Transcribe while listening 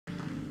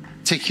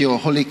take your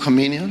Holy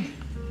Communion,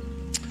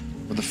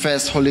 for the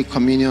first Holy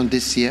Communion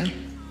this year.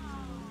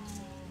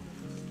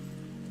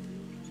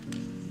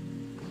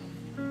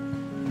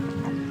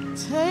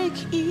 Take,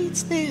 eat,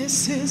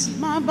 this is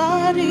my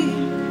body,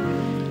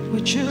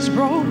 which is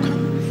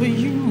broken for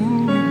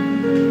you.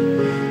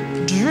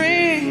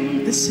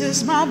 Drink, this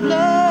is my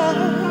blood,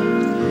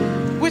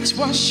 which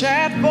was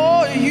shed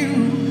for you.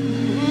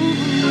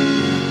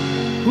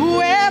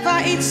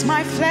 Whoever eats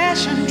my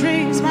flesh and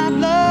drinks my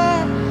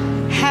blood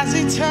has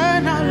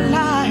eternal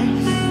life.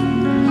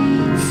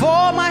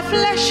 For my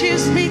flesh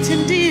is meat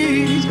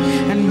indeed,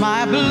 and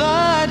my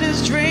blood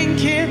is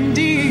drink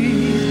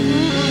indeed.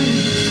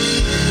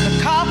 The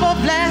cup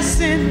of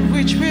blessing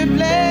which we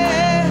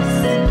bless,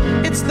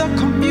 it's the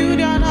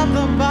communion of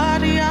the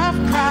body of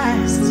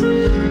Christ.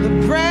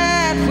 The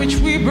bread which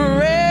we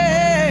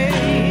break,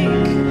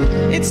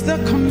 it's the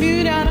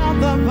communion of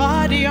the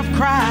body of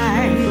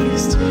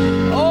Christ.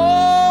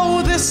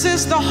 Oh, this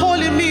is the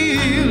holy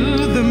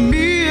meal, the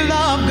meal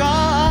of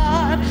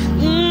God.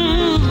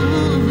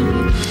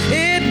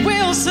 It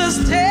will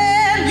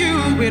sustain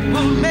you, it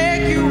will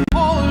make you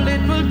whole,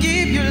 it will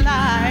give you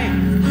life.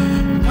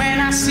 When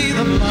I see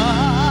the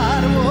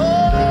blood,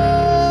 oh,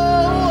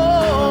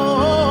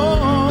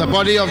 The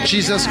body of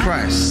Jesus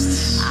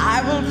Christ.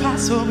 I will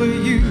pass over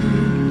you.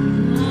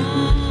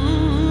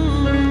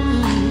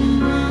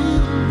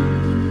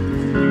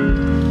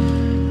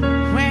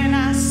 When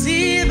I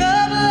see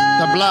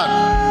the blood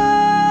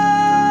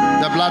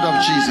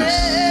of Jesus.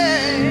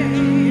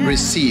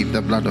 Receive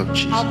the blood of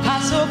Jesus. I'll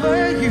pass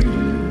over you.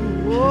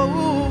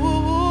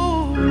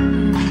 Oh,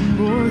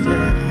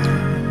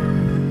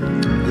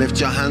 yeah. Lift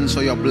your hands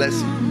for your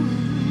blessing.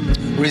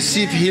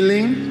 Receive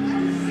healing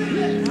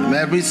from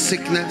every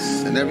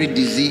sickness and every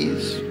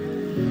disease,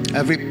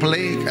 every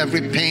plague,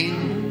 every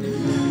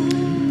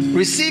pain.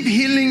 Receive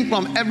healing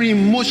from every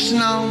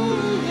emotional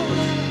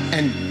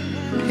and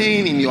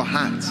pain in your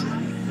heart.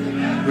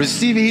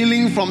 Receive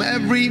healing from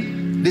every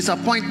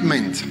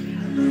disappointment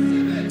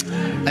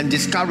and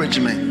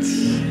discouragement.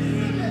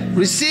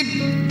 Receive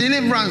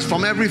deliverance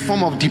from every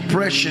form of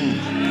depression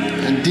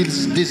and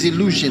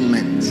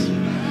disillusionment.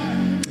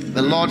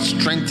 The Lord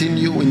strengthen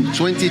you in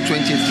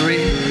 2023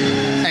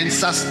 and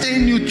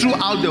sustain you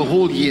throughout the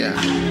whole year.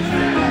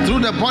 Through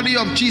the body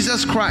of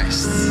Jesus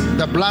Christ,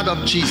 the blood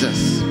of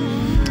Jesus.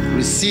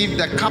 Receive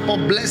the cup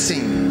of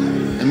blessing,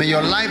 and may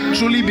your life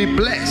truly be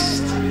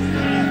blessed.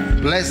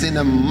 Blessed in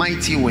a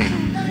mighty way.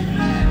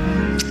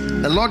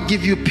 The Lord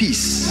give you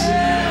peace.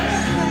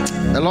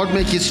 The Lord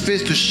make his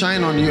face to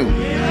shine on you.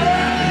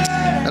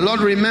 The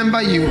Lord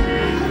remember you.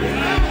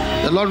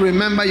 The Lord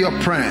remember your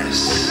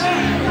prayers.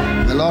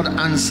 The Lord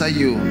answer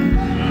you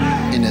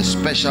in a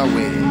special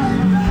way.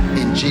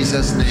 In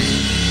Jesus'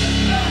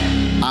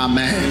 name.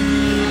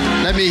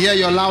 Amen. Let me hear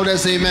your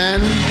loudest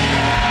amen.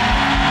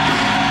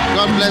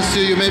 God bless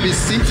you. You may be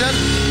seated.